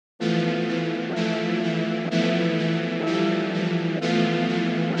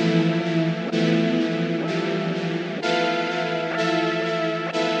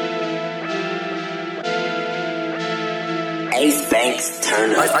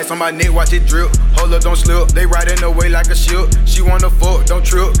Turn up. Ice on my neck, watch it drip. Hold up, don't slip. They riding away like a ship. She wanna fuck, don't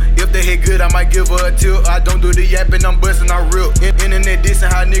trip. If they hit good, I might give her a tip. I don't do the yapping, I'm busting, I rip. Internet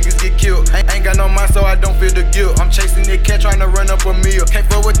dissing how niggas get killed. Ain't got no mind, so I don't feel the guilt. I'm chasing that cat, trying to run up a meal. Can't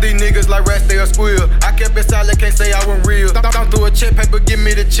fuck with these niggas like rats, they a squeal. I kept it solid, can't say I wasn't real. Don't through a check paper, give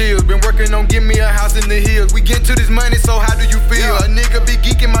me the chills. Been working on give me a house in the hills. We get to this money, so how do you feel? A nigga be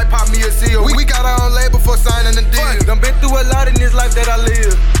geeking, might pop me a seal. We got our own label for signing the deal. Done been through a lot in this life that I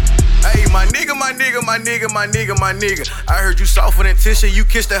live. Hey, my nigga. I heard you softer than tissue. You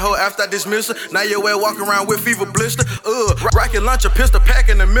kissed that hoe after I dismiss her. Now your way walking around with fever blister. Rocket launcher, pistol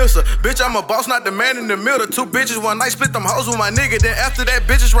packing the missile. Bitch, I'm a boss, not the man in the middle. Two bitches one night, split them hoes with my nigga. Then after that,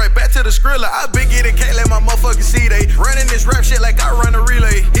 bitches right back to the skrilla. I been getting, can't let my motherfucking see they running this rap shit like I run a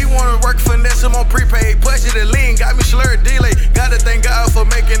relay. He wanna work finesse him on prepaid. Push it and lean, got me slurred delay. Gotta thank God for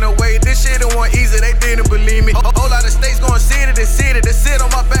making a way. This shit ain't one easy, they didn't believe me. Whole lot of states going city to city. The sit on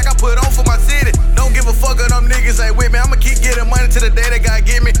my back, I put on for my city. Don't give a fuck if them niggas ain't with me. I'ma keep getting money till the day they gotta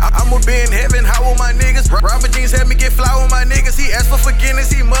get me. I'ma be in heaven, how with my niggas. Robert Jeans had me get fly with my niggas. He asked for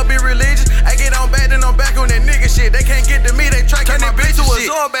forgiveness, he must be religious. I get on back, then I'm back on that nigga shit. They can't get to me, they try to turn that bitch to a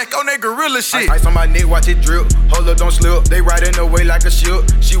zone back on that gorilla shit. Ice on my neck, watch it drip. Hold up, don't slip. They riding away like a ship.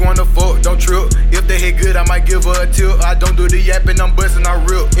 She wanna fuck, don't trip. If they hit good, I might give her a tip. I don't do the yapping, I'm busting, I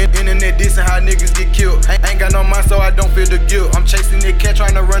rip. Internet dissing how niggas get killed. Ain't got no mind, so I don't feel the guilt. I'm chasing that cat,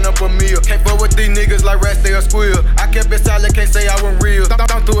 trying to run up a meal. Can't fuck with these niggas like rats, they a squeal. I kept it solid, can't say I wasn't real.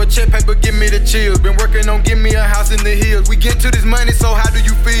 Don't through a check paper, give me the chills. Been working on give me a house in the hills. We get to this money, so how do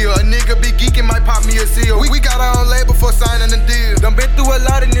you feel? A nigga be geeking, might pop me a seal. We got our own label for signing the deal. Done been through a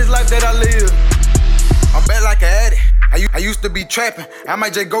lot in this life that I live. I'm back like an addict. I used to be trapping. I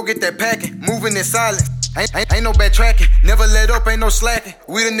might just go get that packing. Moving in silence. Ain't no backtracking, never let up, ain't no slacking.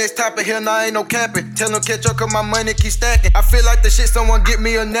 We the next topic here, now ain't no capping. Tell them catch up, cause my money keep stacking. I feel like the shit, someone get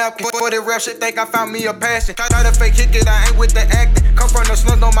me a napkin. For that rap shit, think I found me a passion. Try to fake kick it, I ain't with the acting. Come from the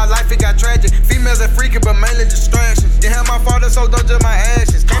slums, know my life, it got tragic. Females are freaky, but mainly distractions. Didn't have my father, so don't judge my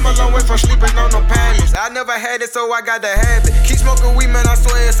actions. Came a long way from sleeping on no palace. I never had it, so I got the habit. Keep smoking weed, man, I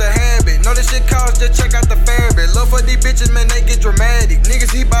swear it's a habit. Know this shit costs, just check out the fabric. Love for these bitches, man, they get dramatic.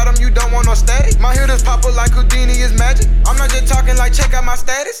 Niggas, he bottom, you don't want no static. My hitters pop up like Houdini is magic. I'm not just talking like check out my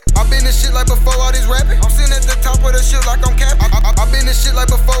status. I been this shit like before all this rapping. I'm sitting at the top of the shit like I'm capping. I been this shit like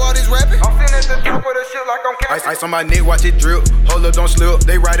before all this rapping. I'm sitting at the top of the shit like I'm capping. Ice on my neck, watch it drip. Hold up, don't slip.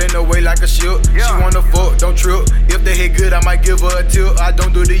 They riding away like a ship. She wanna fuck, don't trip. If they hit good, I might give her a tip. I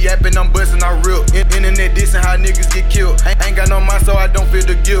don't do the yapping, I'm busting, I rip. Internet dissing how niggas get killed. Ain't got no mind, so I don't feel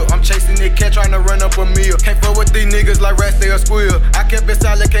the guilt. I'm chasing that cat, trying to run up a meal. Can't fuck with these niggas like rats, they a squeal. I kept it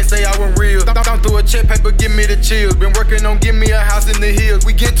solid, can't say I wasn't real. Don't through a check paper, give me the chills. Been working on give me a house in the hills.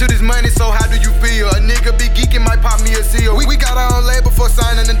 We get to this money, so how do you feel? A nigga be geeking, might pop me a seal. We got our own label for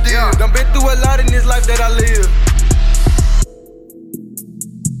signing the deal. Done been through a lot in this life that I live.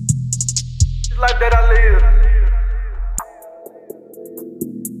 This life that I live.